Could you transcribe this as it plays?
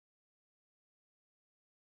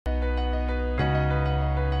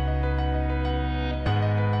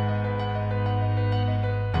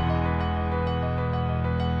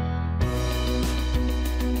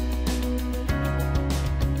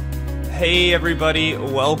Hey everybody,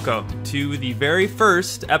 welcome to the very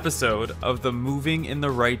first episode of the Moving in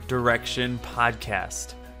the Right Direction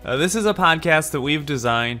podcast. This is a podcast that we've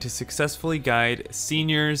designed to successfully guide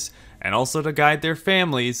seniors and also to guide their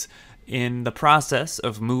families in the process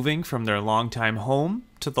of moving from their longtime home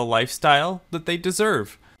to the lifestyle that they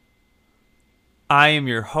deserve. I am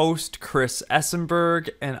your host, Chris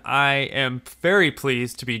Essenberg, and I am very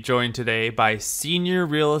pleased to be joined today by senior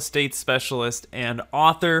real estate specialist and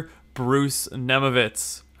author Bruce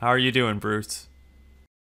Nemovitz. How are you doing, Bruce?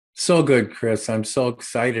 So good, Chris. I'm so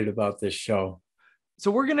excited about this show. So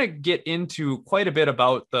we're going to get into quite a bit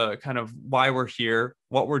about the kind of why we're here,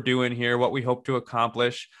 what we're doing here, what we hope to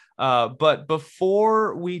accomplish. But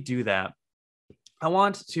before we do that, I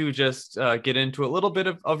want to just get into a little bit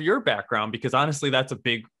of your background, because honestly, that's a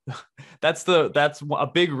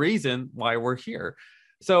big reason why we're here.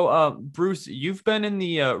 So, Bruce, you've been in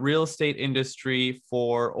the real estate industry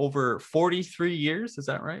for over 43 years. Is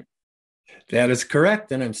that right? That is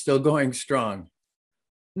correct. And I'm still going strong.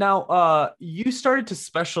 Now, you started to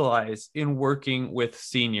specialize in working with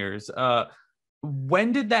seniors.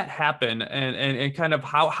 When did that happen? And kind of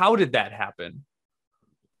how did that happen?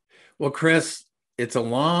 Well, Chris, it's a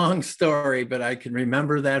long story, but I can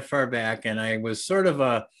remember that far back. And I was sort of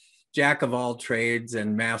a jack of all trades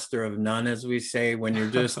and master of none, as we say, when you're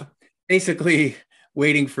just basically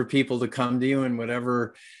waiting for people to come to you and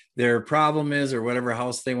whatever their problem is or whatever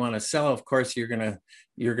house they want to sell. Of course, you're going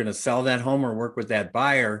to sell that home or work with that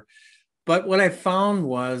buyer. But what I found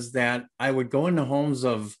was that I would go into homes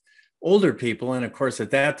of older people. And of course,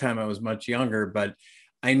 at that time, I was much younger, but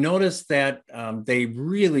I noticed that they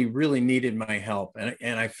really, really needed my help.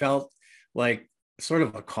 And I felt like sort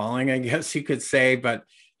of a calling, I guess you could say, but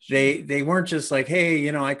they weren't just like, hey,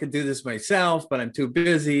 I could do this myself, but I'm too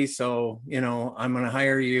busy. So, I'm going to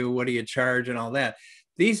hire you. What do you charge? And all that.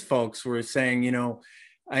 These folks were saying,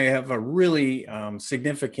 I have a really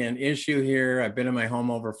significant issue here. I've been in my home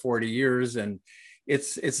over 40 years, and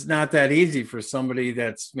it's not that easy for somebody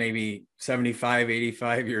that's maybe 75,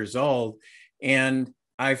 85 years old. And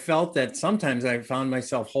I felt that sometimes I found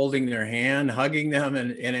myself holding their hand, hugging them,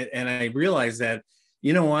 and I realized that,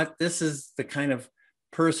 this is the kind of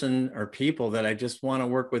person or people that I just want to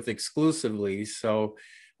work with exclusively. So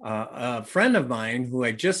a friend of mine who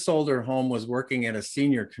I just sold her home was working at a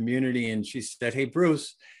senior community, and she said, hey,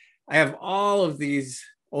 Bruce, I have all of these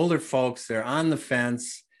older folks. They're on the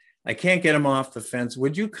fence. I can't get them off the fence.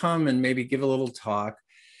 Would you come and maybe give a little talk?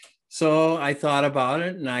 So I thought about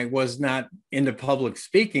it, and I was not into public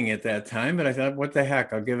speaking at that time, but I thought, what the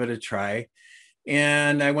heck, I'll give it a try.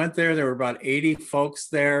 And I went there. There were about 80 folks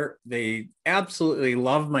there. They absolutely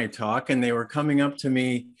loved my talk, and they were coming up to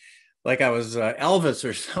me like I was Elvis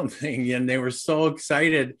or something. And they were so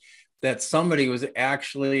excited that somebody was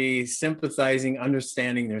actually sympathizing,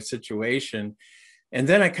 understanding their situation. And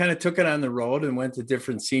then I kind of took it on the road and went to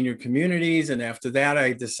different senior communities. And after that,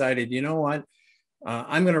 I decided, you know what?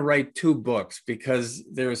 I'm going to write 2 books, because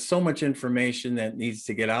there is so much information that needs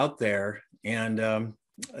to get out there. And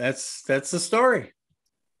that's the story.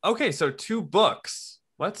 Okay, so 2 books.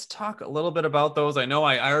 Let's talk a little bit about those. I know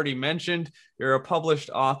I already mentioned you're a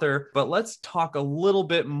published author, but let's talk a little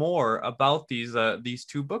bit more about these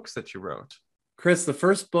 2 books that you wrote. Chris, the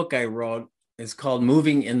first book I wrote is called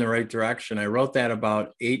Moving in the Right Direction. I wrote that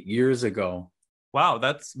about 8 years ago. Wow,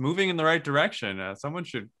 that's moving in the right direction. Someone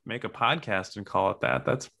should make a podcast and call it that.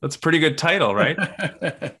 That's a pretty good title, right?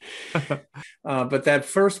 But that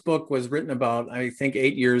first book was written about, I think,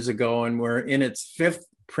 8 years ago, and we're in its 5th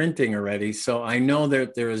printing already. So I know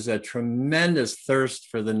that there is a tremendous thirst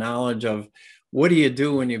for the knowledge of what do you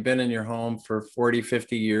do when you've been in your home for 40,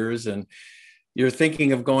 50 years, and you're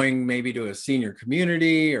thinking of going maybe to a senior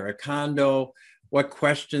community or a condo. What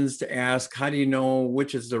questions to ask? How do you know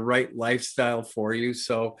which is the right lifestyle for you?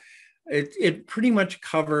 So it pretty much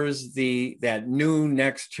covers that new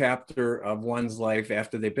next chapter of one's life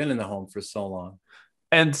after they've been in the home for so long.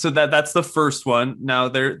 And so that's the first one. Now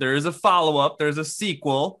there is a follow-up. There's a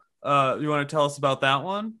sequel. You want to tell us about that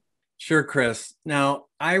one? Sure, Chris. Now,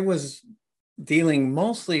 I was dealing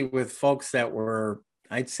mostly with folks that were,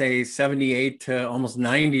 I'd say, 78 to almost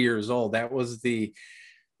 90 years old. That was the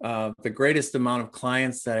greatest amount of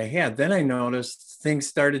clients that I had. Then I noticed things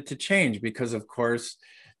started to change because, of course,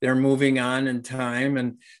 they're moving on in time.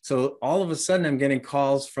 And so all of a sudden I'm getting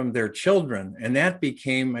calls from their children. And that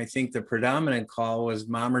became, I think, the predominant call was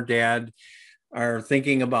mom or dad are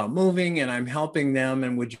thinking about moving and I'm helping them.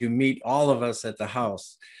 And would you meet all of us at the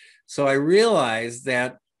house? So I realized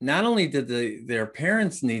that not only did their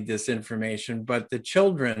parents need this information, but the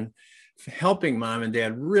children helping mom and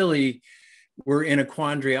dad really were in a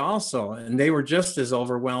quandary also, and they were just as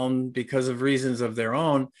overwhelmed because of reasons of their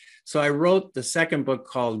own. So I wrote the second book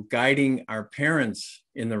called Guiding Our Parents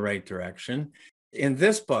in the Right Direction. In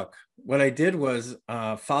this book, what I did was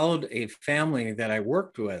followed a family that I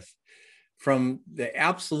worked with from the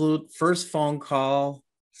absolute first phone call,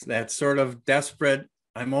 that sort of desperate,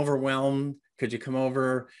 I'm overwhelmed, could you come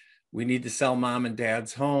over? We need to sell mom and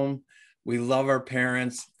dad's home. We love our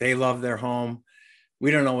parents. They love their home.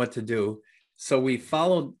 We don't know what to do. So we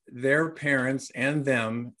followed their parents and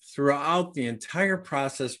them throughout the entire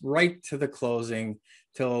process, right to the closing,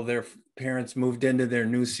 till their parents moved into their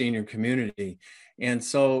new senior community. And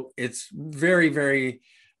so it's very, very,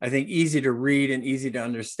 I think, easy to read and easy to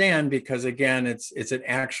understand, because again, it's an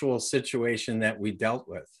actual situation that we dealt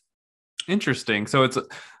with. Interesting. So it's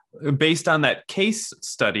based on that case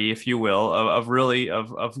study, if you will,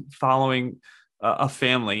 of following a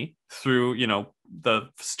family through, the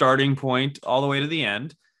starting point all the way to the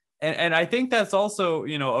end. And I think that's also,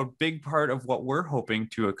 a big part of what we're hoping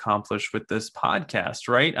to accomplish with this podcast,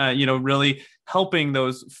 right? Really helping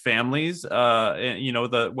those families,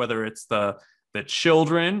 whether it's the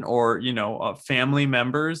children or, family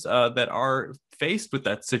members that are faced with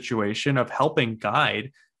that situation, of helping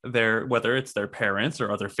guide whether it's their parents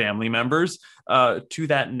or other family members to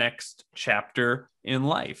that next chapter in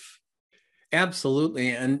life. Absolutely.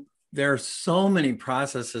 And there are so many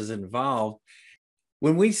processes involved.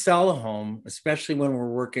 When we sell a home, especially when we're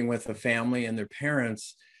working with a family and their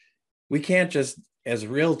parents, we can't just, as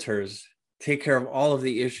realtors, take care of all of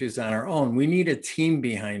the issues on our own. We need a team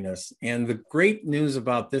behind us. And the great news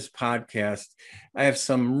about this podcast, I have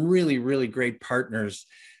some really, really great partners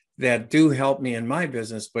that do help me in my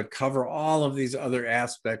business, but cover all of these other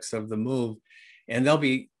aspects of the move. And they'll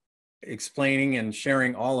be explaining and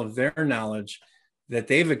sharing all of their knowledge that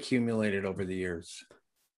they've accumulated over the years.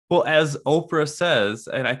 Well, as Oprah says,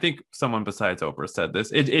 and I think someone besides Oprah said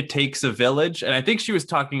this, it takes a village. And I think she was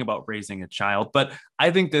talking about raising a child, but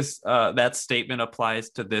I think that statement applies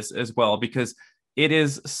to this as well, because it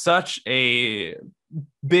is such a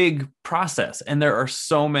big process and there are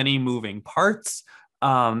so many moving parts.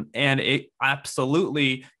 And it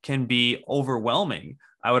absolutely can be overwhelming,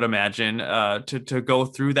 I would imagine, to go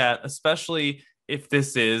through that, especially if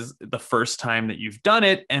this is the first time that you've done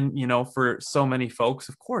it. And, for so many folks,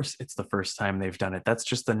 of course, it's the first time they've done it. That's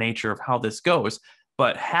just the nature of how this goes.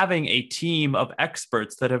 But having a team of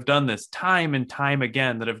experts that have done this time and time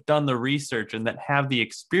again, that have done the research and that have the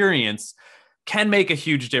experience, can make a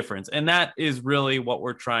huge difference. And that is really what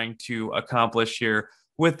we're trying to accomplish here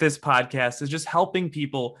with this podcast, is just helping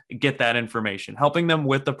people get that information, helping them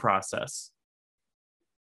with the process.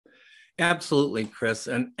 Absolutely, Chris.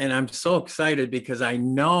 And I'm so excited because I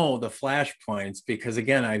know the flashpoints, because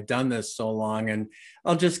again, I've done this so long. And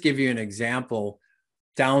I'll just give you an example.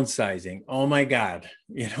 Downsizing. Oh my God.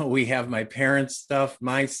 We have my parents' stuff,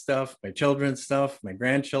 my children's stuff, my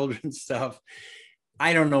grandchildren's stuff.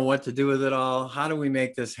 I don't know what to do with it all. How do we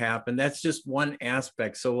make this happen? That's just one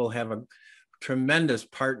aspect. So we'll have a tremendous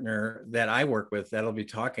partner that I work with that'll be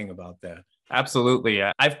talking about that. Absolutely.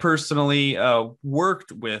 I've personally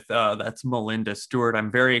worked with, that's Melinda Stewart.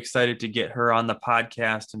 I'm very excited to get her on the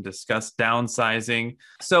podcast and discuss downsizing.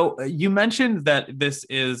 So you mentioned that this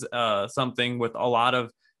is something with a lot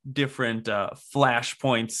of different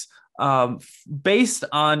flashpoints. Based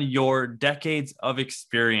on your decades of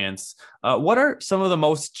experience, what are some of the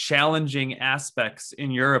most challenging aspects,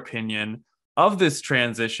 in your opinion, of this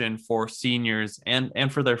transition for seniors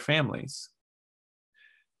and for their families?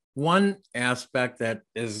 One aspect that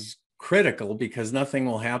is critical, because nothing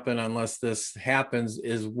will happen unless this happens,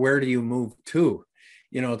 is where do you move to?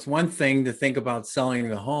 It's one thing to think about selling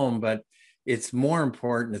the home, but it's more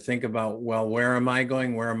important to think about, well, where am I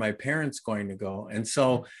going? Where are my parents going to go? And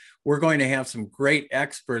so we're going to have some great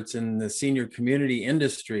experts in the senior community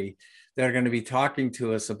industry that are going to be talking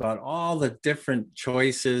to us about all the different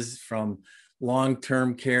choices, from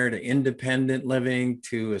long-term care to independent living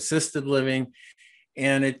to assisted living.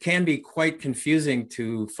 And it can be quite confusing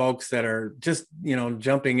to folks that are just,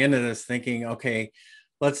 jumping into this thinking, okay,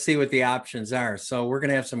 let's see what the options are. So we're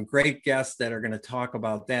going to have some great guests that are going to talk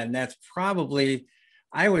about that. And that's probably,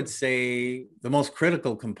 I would say, the most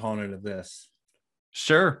critical component of this.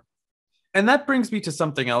 Sure. And that brings me to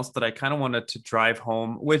something else that I kind of wanted to drive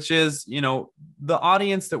home, which is, the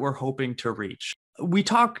audience that we're hoping to reach. We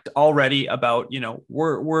talked already about,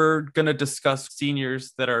 we're going to discuss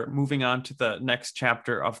seniors that are moving on to the next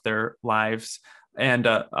chapter of their lives. And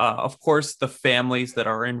of course, the families that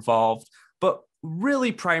are involved. But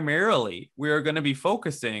really primarily, we are going to be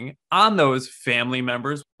focusing on those family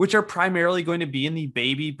members, which are primarily going to be in the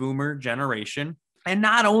baby boomer generation. And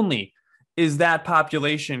not only is that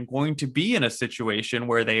population going to be in a situation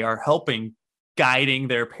where they are helping guiding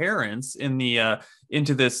their parents in the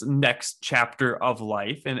into this next chapter of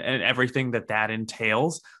life and everything that that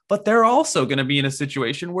entails, but they're also going to be in a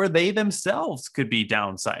situation where they themselves could be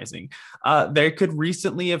downsizing. They could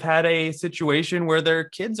recently have had a situation where their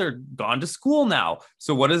kids are gone to school now.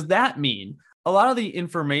 So what does that mean? A lot of the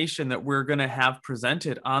information that we're going to have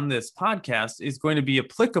presented on this podcast is going to be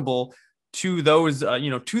applicable to those,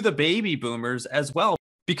 to the baby boomers as well,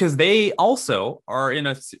 because they also are in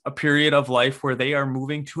a period of life where they are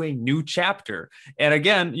moving to a new chapter. And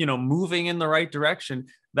again, moving in the right direction.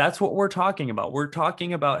 That's what we're talking about. We're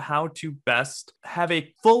talking about how to best have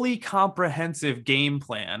a fully comprehensive game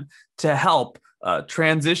plan to help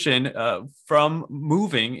transition from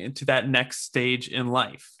moving into that next stage in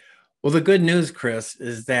life. Well, the good news, Chris,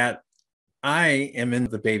 is that I am in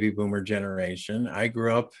the baby boomer generation. I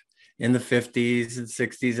grew up in the 50s and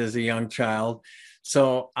 60s as a young child.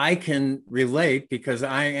 So I can relate because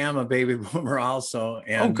I am a baby boomer also.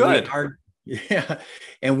 And good.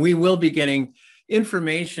 And we will be getting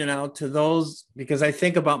information out to those because I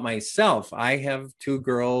think about myself. I have 2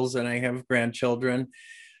 girls and I have grandchildren.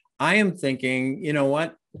 I am thinking, you know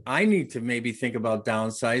what? I need to maybe think about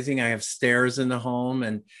downsizing. I have stairs in the home,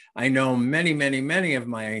 and I know many, many, many of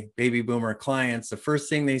my baby boomer clients, the first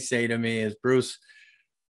thing they say to me is, Bruce,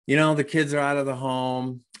 the kids are out of the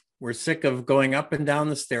home. We're sick of going up and down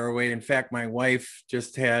the stairway. In fact, my wife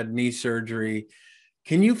just had knee surgery.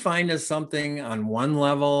 Can you find us something on one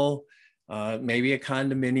level, maybe a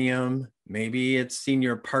condominium, maybe it's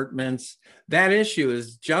senior apartments? That issue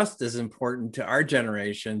is just as important to our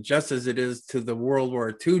generation, just as it is to the World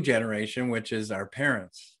War II generation, which is our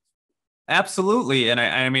parents. Absolutely. And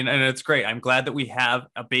I mean, and it's great. I'm glad that we have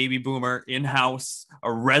a baby boomer in-house,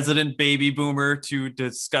 a resident baby boomer to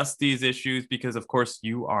discuss these issues because, of course,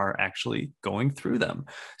 you are actually going through them.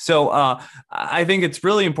 So I think it's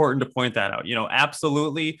really important to point that out.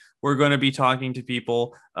 Absolutely, we're going to be talking to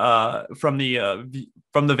people from the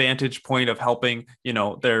vantage point of helping,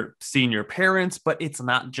 their senior parents. But it's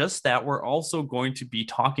not just that. We're also going to be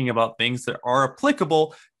talking about things that are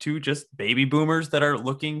applicable to just baby boomers that are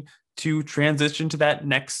looking to transition to that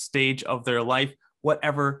next stage of their life,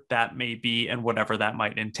 whatever that may be and whatever that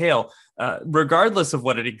might entail. Regardless of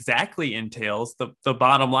what it exactly entails, the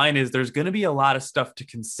bottom line is there's going to be a lot of stuff to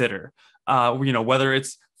consider, whether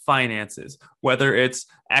it's finances, whether it's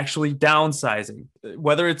actually downsizing,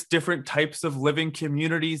 whether it's different types of living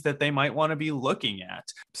communities that they might want to be looking at,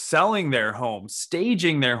 selling their home,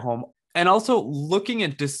 staging their home, and also looking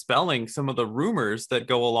at dispelling some of the rumors that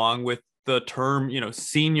go along with the term,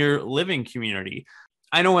 senior living community.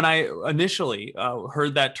 I know when I initially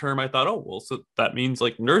heard that term, I thought, oh, well, so that means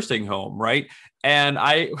like nursing home, right? And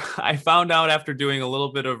I found out after doing a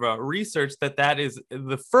little bit of research that is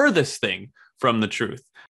the furthest thing from the truth.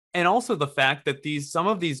 And also the fact that some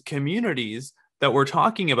of these communities that we're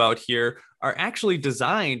talking about here are actually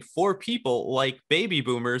designed for people like baby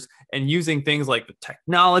boomers and using things like the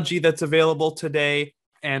technology that's available today,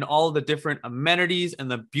 and all the different amenities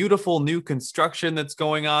and the beautiful new construction that's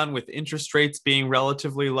going on with interest rates being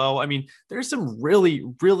relatively low. I mean, there's some really,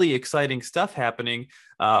 really exciting stuff happening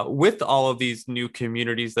with all of these new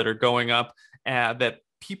communities that are going up that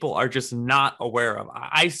people are just not aware of.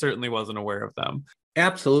 I certainly wasn't aware of them.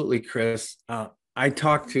 Absolutely, Chris. I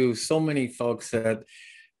talk to so many folks that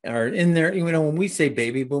are in there. When we say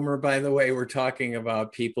baby boomer, by the way, we're talking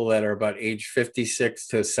about people that are about age 56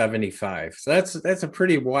 to 75. So that's a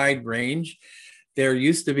pretty wide range. There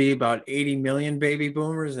used to be about 80 million baby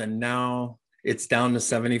boomers, and now it's down to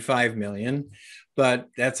 75 million. But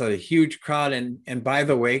that's a huge crowd. And by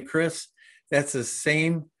the way, Chris, that's the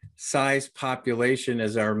same size population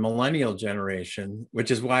as our millennial generation, which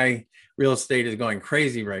is why real estate is going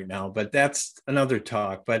crazy right now, but that's another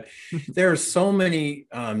talk. But there are so many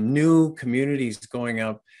new communities going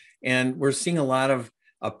up, and we're seeing a lot of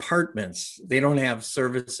apartments. They don't have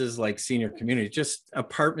services like senior community, just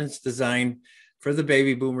apartments designed for the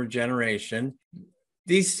baby boomer generation.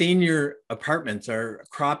 These senior apartments are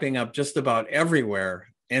cropping up just about everywhere.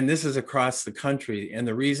 And this is across the country. And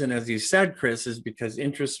the reason, as you said, Chris, is because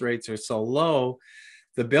interest rates are so low,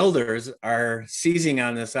 the builders are seizing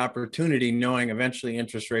on this opportunity, knowing eventually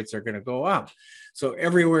interest rates are going to go up. So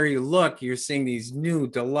everywhere you look, you're seeing these new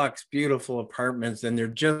deluxe, beautiful apartments, and they're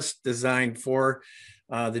just designed for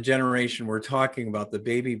the generation we're talking about, the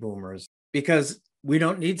baby boomers, because we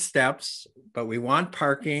don't need steps. but we want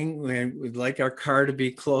parking, and we'd like our car to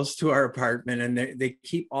be close to our apartment, and they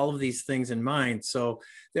keep all of these things in mind. So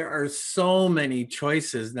there are so many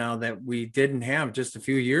choices now that we didn't have just a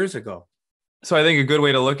few years ago. So I think a good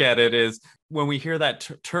way to look at it is when we hear that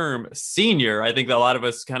term senior, I think that a lot of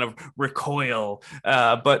us kind of recoil,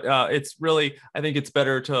 but it's really, I think it's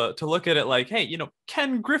better to look at it like, hey, you know,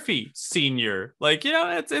 Ken Griffey Senior, like, you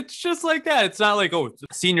know, it's just like that. It's not like, oh,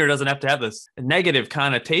 senior doesn't have to have this negative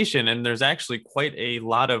connotation. And there's actually quite a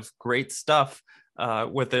lot of great stuff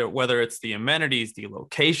with it, whether it's the amenities, the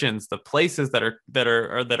locations, the places that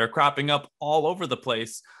are cropping up all over the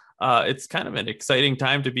place. It's kind of an exciting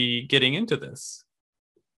time to be getting into this.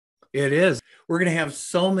 It is. We're going to have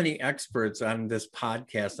so many experts on this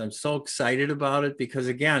podcast. I'm so excited about it because,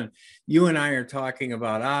 again, you and I are talking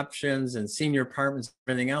about options and senior apartments and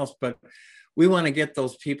everything else, but we want to get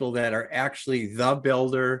those people that are actually the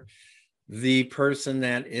builder, the person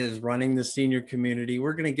that is running the senior community.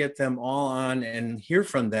 We're going to get them all on and hear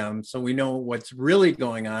from them so we know what's really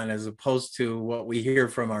going on as opposed to what we hear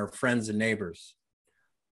from our friends and neighbors.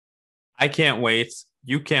 I can't wait.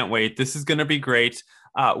 You can't wait. This is going to be great.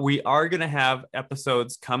 We are going to have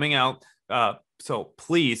episodes coming out. So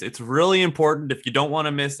please, it's really important if you don't want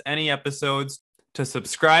to miss any episodes to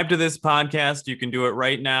subscribe to this podcast. You can do it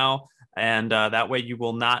right now. And that way you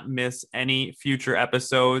will not miss any future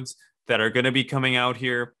episodes that are going to be coming out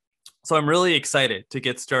here. So I'm really excited to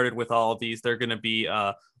get started with all of these. They're going to be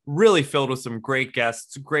really filled with some great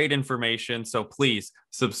guests, great information. So please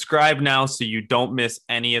subscribe now so you don't miss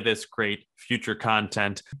any of this great future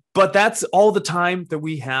content. But that's all the time that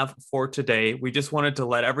we have for today. We just wanted to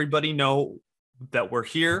let everybody know that we're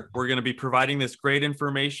here. We're going to be providing this great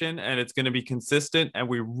information and it's going to be consistent. And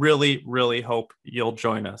we really, really hope you'll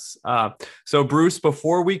join us. So Bruce,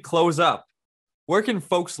 before we close up, where can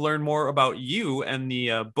folks learn more about you and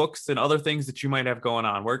the books and other things that you might have going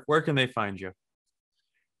on? Where can they find you?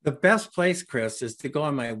 The best place, Chris, is to go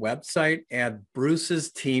on my website at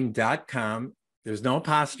brucesteam.com. There's no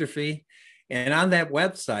apostrophe. And on that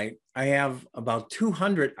website, I have about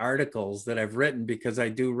 200 articles that I've written because I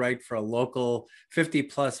do write for a local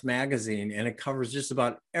 50+ magazine, and it covers just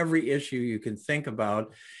about every issue you can think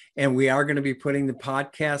about. And we are going to be putting the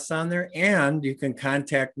podcasts on there, and you can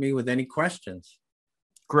contact me with any questions.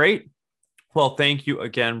 Great. Well, thank you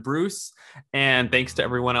again, Bruce. And thanks to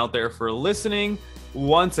everyone out there for listening.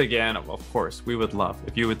 Once again, of course, we would love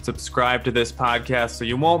if you would subscribe to this podcast so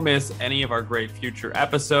you won't miss any of our great future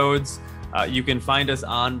episodes. You can find us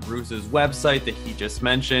on Bruce's website that he just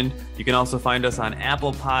mentioned. You can also find us on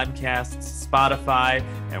Apple Podcasts, Spotify,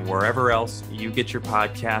 and wherever else you get your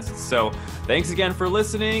podcasts. So thanks again for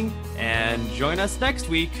listening, and join us next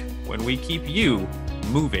week when we keep you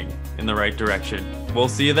moving in the right direction. We'll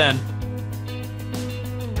see you then.